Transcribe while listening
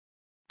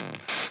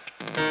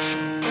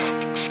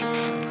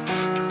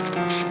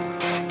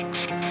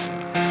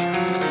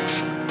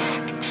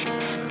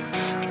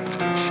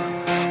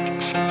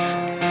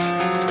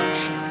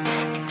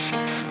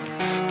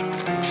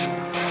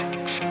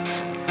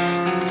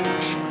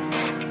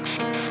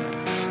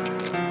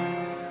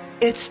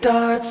It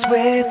starts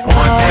with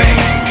one thing,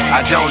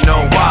 I don't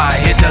know why.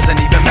 It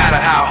doesn't even matter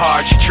how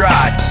hard you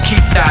try.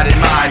 Keep that in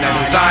mind. I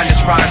designed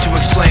this rhyme to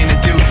explain in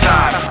due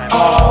time.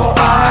 All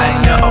I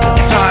know,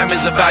 time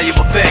is a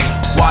valuable thing.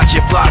 Watch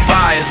it fly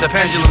by as the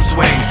pendulum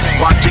swings.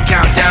 Watch it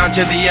count down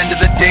to the end of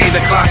the day.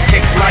 The clock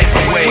takes life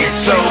away. It's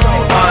so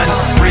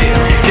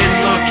unreal. Didn't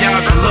look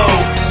out below.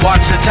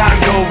 Watch the time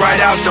go right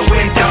out the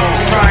window.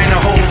 Trying to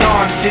hold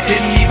on,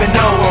 didn't even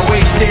know I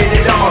wasted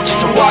it all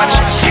just to watch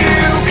you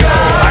go.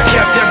 I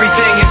kept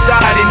everything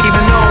inside, and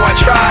even though I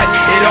tried,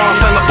 it all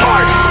fell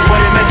apart. What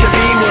it meant to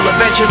be will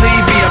eventually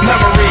be a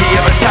memory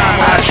of a time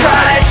when I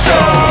tried so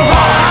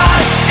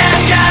hard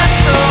and got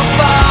so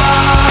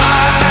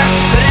far,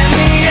 but in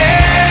the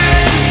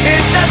end,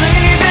 it doesn't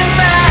even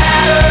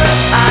matter.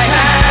 I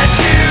had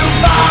to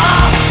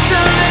fall to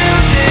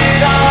lose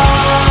it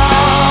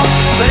all,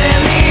 but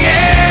in the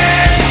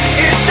end,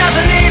 it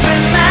doesn't even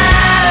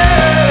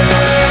matter.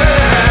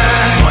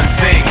 One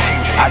thing,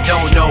 I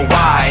don't know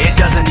why. It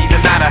doesn't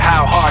even matter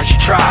how hard you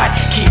try.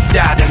 Keep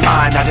that in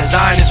mind. I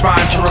designed this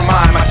rhyme to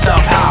remind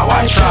myself how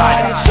I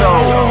tried so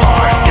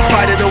hard. In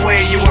spite of the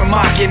way you were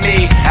mocking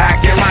me,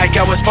 acting like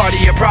I was part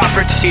of your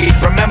property,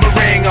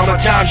 remembering all the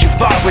times you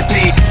fought with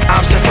me,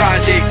 I'm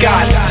surprised it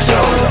got so.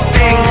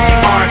 Things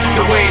aren't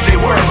the way they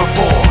were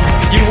before.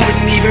 You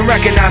wouldn't even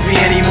recognize me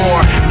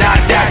anymore.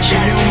 Not that you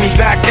knew me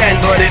back then,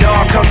 but it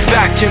all comes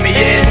back to me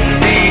in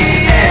the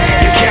end.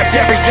 You kept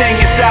everything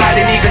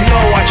inside, and even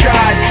though I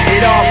tried,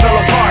 it all fell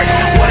apart.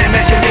 What it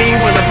meant to me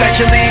will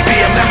eventually be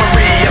a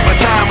memory of a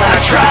time when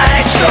I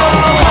tried so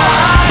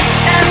hard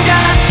and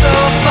got so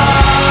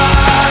far,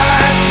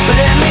 but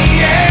in the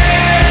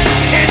end,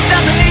 it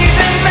doesn't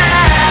even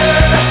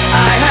matter.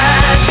 I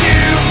had to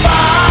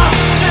fall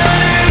to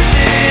lose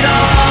it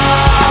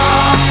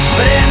all,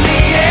 but in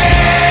the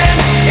end,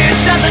 it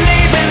doesn't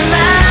even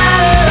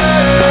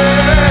matter.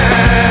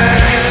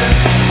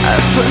 I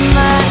put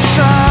my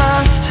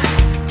trust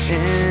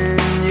in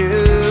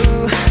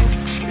you,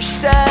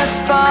 pushed as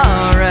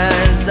far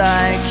as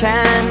I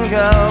can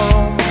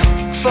go.